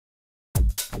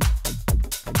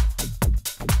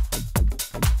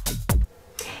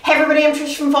everybody, I'm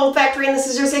Trish from Foldfactory, and this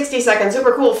is your 60-second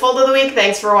super cool fold of the week.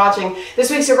 Thanks for watching.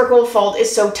 This week's super cool fold is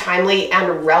so timely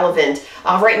and relevant.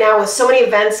 Right now, with so many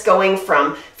events going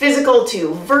from physical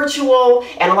to virtual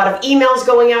and a lot of emails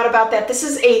going out about that, this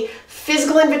is a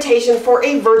physical invitation for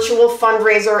a virtual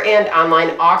fundraiser and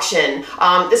online auction.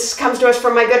 This comes to us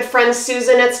from my good friend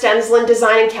Susan at Stensland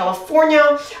Design in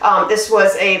California. This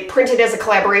was printed as a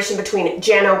collaboration between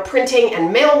Jano Printing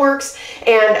and Mailworks,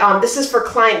 and this is for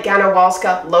client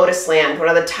Ganowalska Lotus Land, one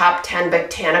of the top 10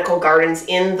 botanical gardens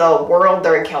in the world.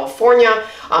 They're in California.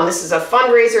 This is a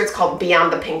fundraiser. It's called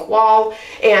Beyond the Pink Wall,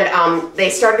 and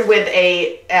they started with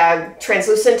a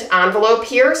translucent envelope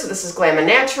here. So this is Glamour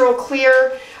Natural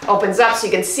Clear. Opens up so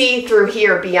you can see through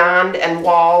here beyond and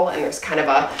wall, and there's kind of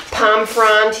a palm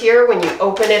frond here when you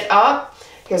open it up.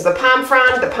 Here's the palm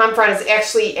frond. The palm frond is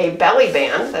actually a belly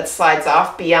band that slides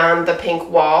off beyond the pink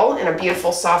wall in a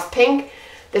beautiful soft pink.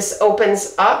 This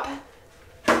opens up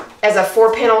as a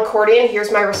 4-panel accordion.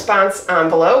 Here's my response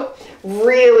envelope.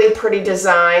 Really pretty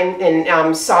design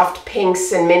in soft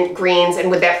pinks and mint greens, and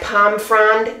with that palm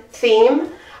frond theme.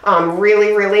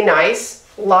 Really, really nice.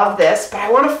 Love this, but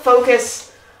I want to focus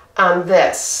on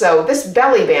this. So this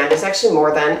belly band is actually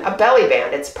more than a belly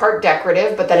band. It's part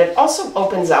decorative, but then it also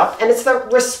opens up, and it's the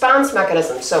response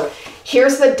mechanism. So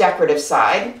here's the decorative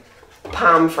side,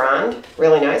 palm frond,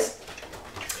 really nice.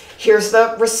 Here's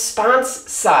the response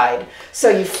side. So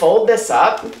you fold this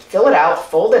up, fill it out,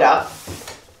 fold it up,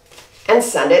 and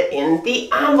send it in the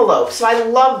envelope. So I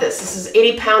love this. This is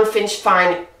 80-pound Finch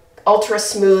Fine, ultra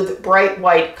smooth, bright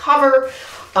white cover.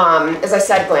 As I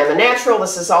said, Glamour Natural.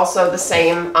 This is also the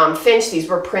same Finch. These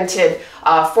were printed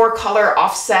 4-color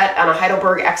offset on a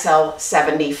Heidelberg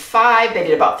XL75. They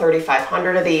did about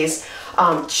 3,500 of these.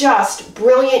 Just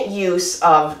brilliant use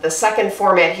of the second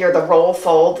format here, the roll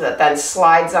fold that then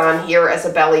slides on here as a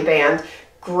belly band.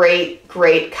 Great,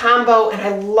 great combo, and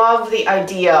I love the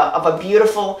idea of a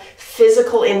beautiful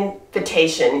physical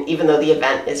invitation, even though the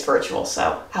event is virtual.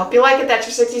 So I hope you like it. That's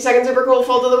your 60-second super cool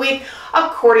fold of the week.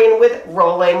 Accordion with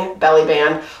rolling belly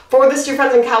band. Forward this to your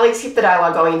friends and colleagues. Keep the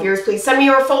dialogue going. Viewers, please send me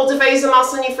your folds. If I use them, I'll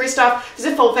send you free stuff.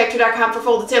 Visit foldfactory.com for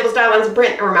folded samples, dial lines, and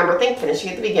print. And remember, think finishing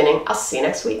at the beginning. I'll see you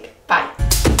next week. Bye.